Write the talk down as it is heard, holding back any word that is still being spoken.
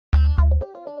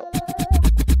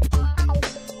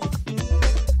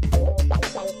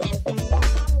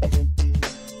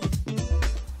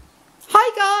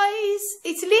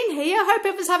hope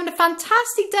everyone's having a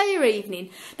fantastic day or evening.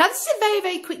 Now this is a very,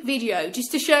 very quick video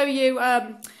just to show you,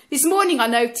 this morning I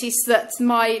noticed that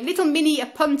my little mini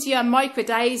Apuntia micro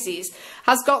daisies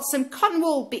has got some cotton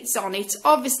wool bits on it,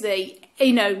 obviously,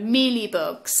 you know,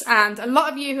 mealybugs. And a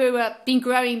lot of you who have been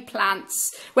growing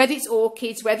plants, whether it's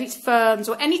orchids, whether it's ferns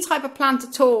or any type of plant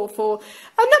at all, for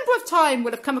a number of time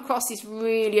will have come across this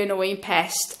really annoying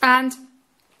pest. And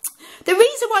the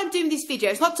reason why I'm doing this video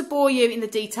is not to bore you in the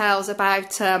details about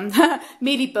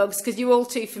mealybugs, because you're all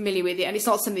too familiar with it and it's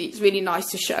not something that's really nice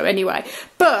to show anyway.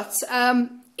 But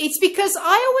it's because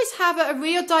I always have a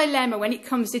real dilemma when it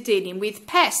comes to dealing with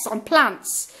pests on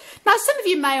plants. Now, some of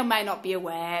you may or may not be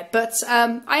aware, but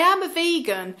I am a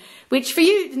vegan, which for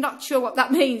you, not sure what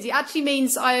that means. It actually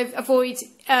means I avoid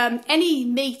any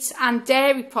meat and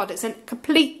dairy products and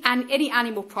any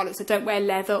animal products. I don't wear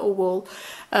leather or wool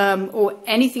or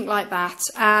anything like that.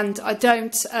 And I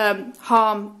don't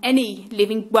harm any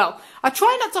living, well, I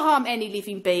try not to harm any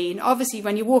living being. Obviously,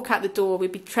 when you walk out the door, we'll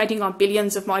be treading on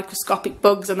billions of microscopic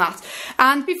bugs and that.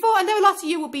 And before, I know a lot of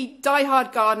you will be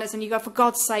die-hard gardeners and you go, for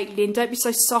God's sake, Lynn, don't be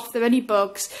so soft, there are any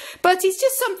bugs. But it's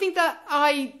just something that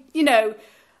I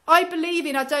believe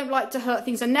in. I don't like to hurt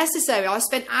things unnecessarily. I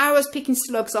spend hours picking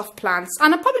slugs off plants,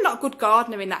 and I'm probably not a good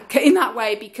gardener in that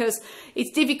way, because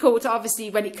it's difficult, obviously,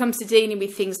 when it comes to dealing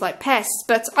with things like pests.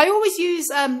 But I always use,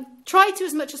 try to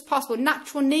as much as possible,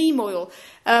 natural neem oil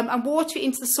and water it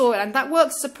into the soil, and that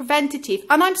works as a preventative.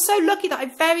 And I'm so lucky that I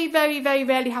very, very, very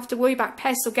rarely have to worry about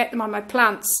pests or get them on my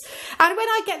plants. And when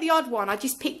I get the odd one, I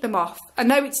just pick them off. I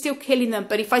know it's still killing them,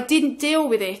 but if I didn't deal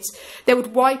with it, they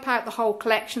would wipe out the whole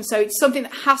collection. So it's something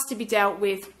that has to be dealt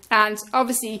with. And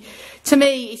obviously, to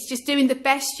me, it's just doing the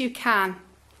best you can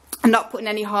and not putting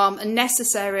any harm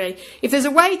unnecessary. If there's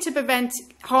a way to prevent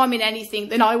harming anything,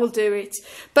 then I will do it.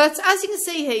 But as you can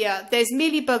see here, there's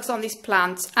mealybugs on this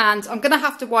plant, and I'm going to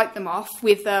have to wipe them off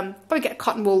with, probably get a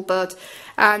cotton wool bud,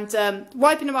 and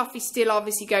wiping them off is still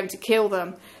obviously going to kill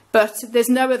them. But there's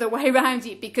no other way around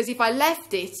it, because if I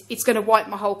left it, it's going to wipe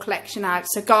my whole collection out.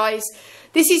 So guys,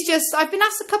 this is just, I've been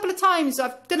asked a couple of times,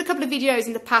 I've done a couple of videos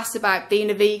in the past about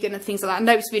being a vegan and things like that. I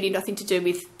know it's really nothing to do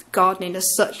with gardening as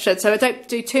such, so I don't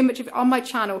do too much of it on my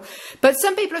channel. But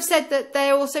some people have said that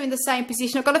they're also in the same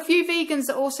position. I've got a few vegans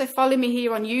that also follow me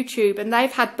here on YouTube, and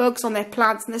they've had bugs on their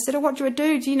plants, and they said, oh, what do I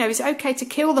do? You know, is it okay to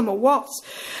kill them or what?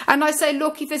 And I say,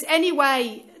 look, if there's any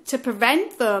way to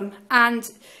prevent them and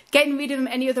getting rid of them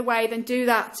any other way, then do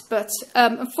that. But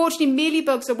unfortunately,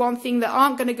 mealybugs are one thing that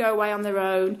aren't going to go away on their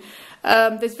own.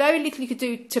 There's very little you could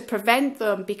do to prevent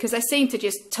them, because they seem to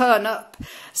just turn up.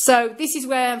 So this is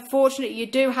where, unfortunately, you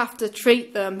do have to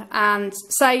treat them. And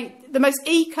say the most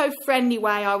eco-friendly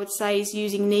way, I would say, is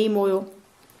using neem oil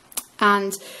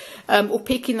and or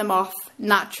picking them off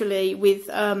naturally with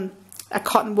a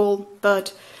cotton wool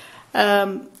bud.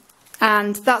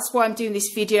 And that's why I'm doing this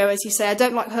video. As you say, I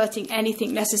don't like hurting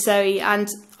anything necessary, and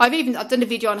I've done a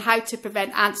video on how to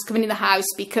prevent ants coming in the house,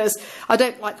 because I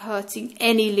don't like hurting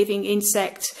any living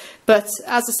insect. But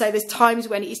as I say, there's times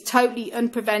when it is totally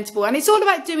unpreventable, and it's all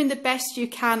about doing the best you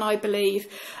can, I believe.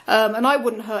 And I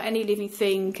wouldn't hurt any living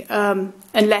thing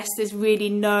unless there's really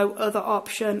no other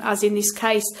option, as in this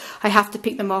case, I have to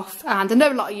pick them off. And I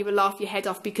know a lot of you will laugh your head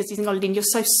off because you think, oh, Lynn, you're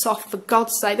so soft, for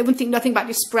God's sake. They wouldn't think nothing about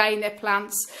just spraying their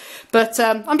plants. But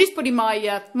I'm just putting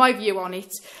my my view on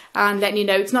it and letting you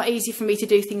know it's not easy for me to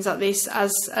do things like this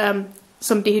as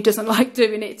somebody who doesn't like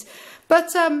doing it.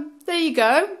 But there you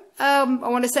go. I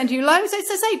want to send you loads. So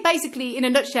I say, basically, in a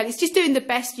nutshell, it's just doing the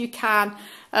best you can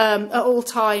at all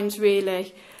times,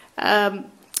 really. And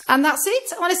that's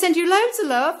it. I want to send you loads of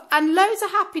love and loads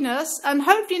of happiness, and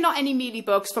hopefully not any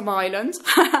mealybugs from Ireland.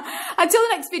 Until the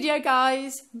next video,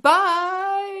 guys.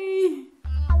 Bye.